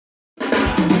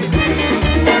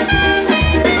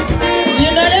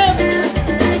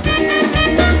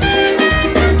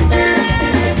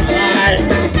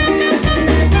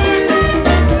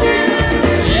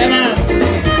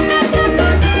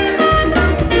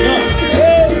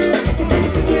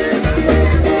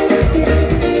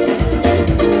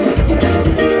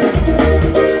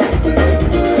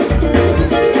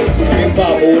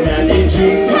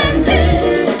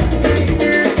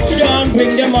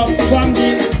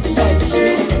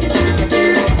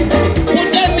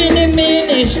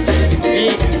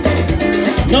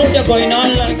going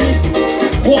on like this,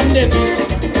 home they be.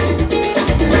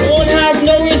 Don't have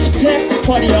no respect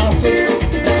for the office.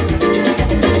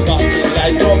 Got it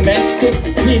like domestic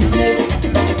business.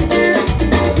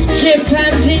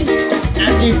 Chimpanzee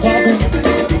and the Baboon.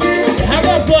 They have a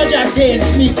grudge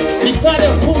against me because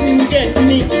they couldn't get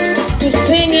me to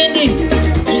sing in the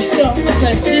Easter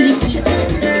festivity.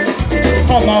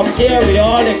 Come up here with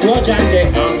all the grudge and the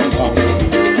anger,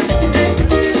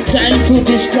 trying to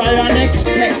destroy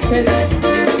unexpected.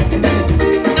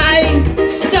 I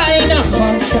signed a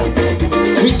contract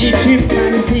with the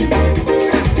Chimpanzee,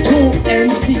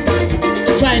 2MC,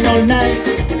 final night.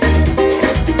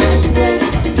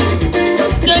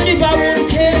 Then the Baboon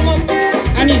came up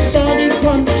and he saw the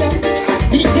contract.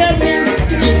 He tell me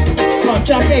the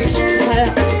contract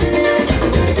expired.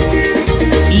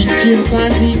 The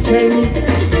Chimpanzee tell me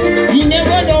he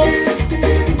never know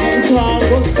until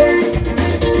August.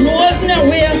 He wasn't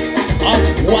aware of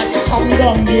what come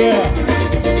down there.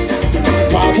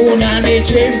 Baboon and the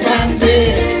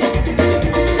Chimpanzee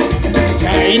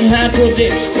trying hard to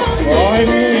destroy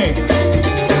me.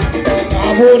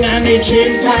 Baboon and the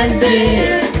Chimpanzee,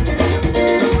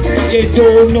 they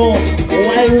don't know who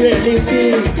I really be.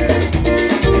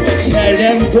 Tell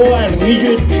them go and read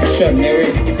your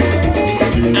dictionary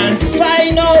and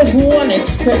find out who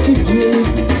unexpected you.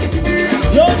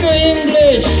 Learn your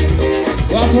English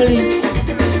properly,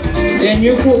 then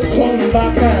you could come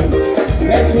back and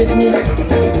mess with me.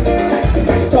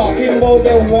 Talking about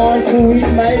they want to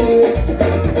read my lyrics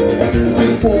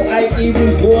before I even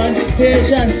go on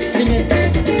stage and sing it.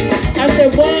 I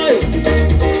said, boy,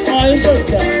 oh, you're so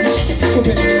damn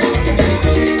stupid.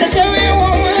 That's the way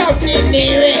what we have to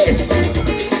lyrics.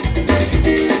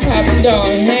 Up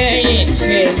down here in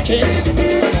St. Kitts.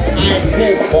 I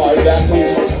said, boy, that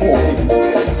is stupid.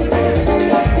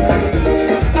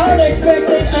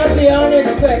 Unexpected, I'm the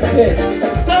unexpected.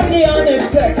 I'm the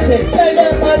unexpected. Tell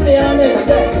them I'm the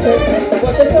unexpected.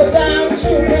 But they're so damn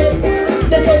stupid.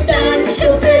 They're so damn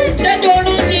stupid. They don't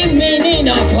know the meaning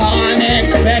of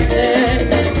unexpected.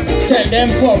 Tell them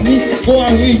for me, go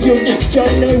and read your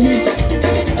dictionary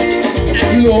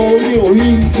and learn your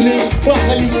English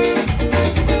properly.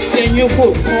 Then you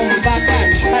could come back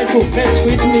and try to mess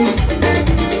with me.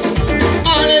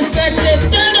 Unexpected,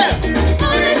 tell them.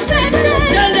 Unexpected.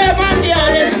 Tell them I'm the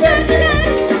unexpected.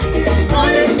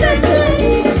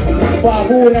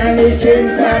 Baboon and the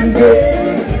Chimpanzee,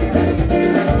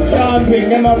 Sean bring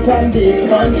them up from the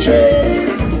country,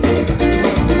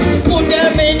 put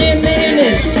them in the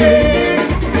ministry.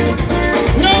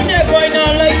 Now they're going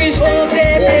on like it's all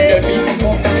baby.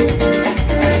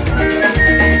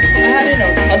 I had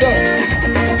enough, I done.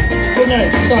 Good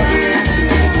night, son.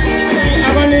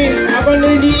 I'm gonna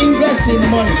need the investing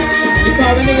money. If I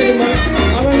want to get the money,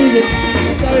 I'm gonna need it.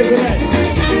 Sorry, good night.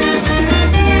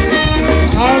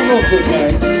 Have a good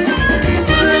night.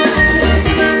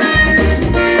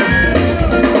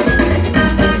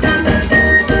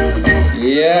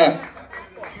 Yeah,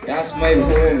 that's my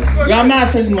home.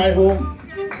 Grandmaster's my home.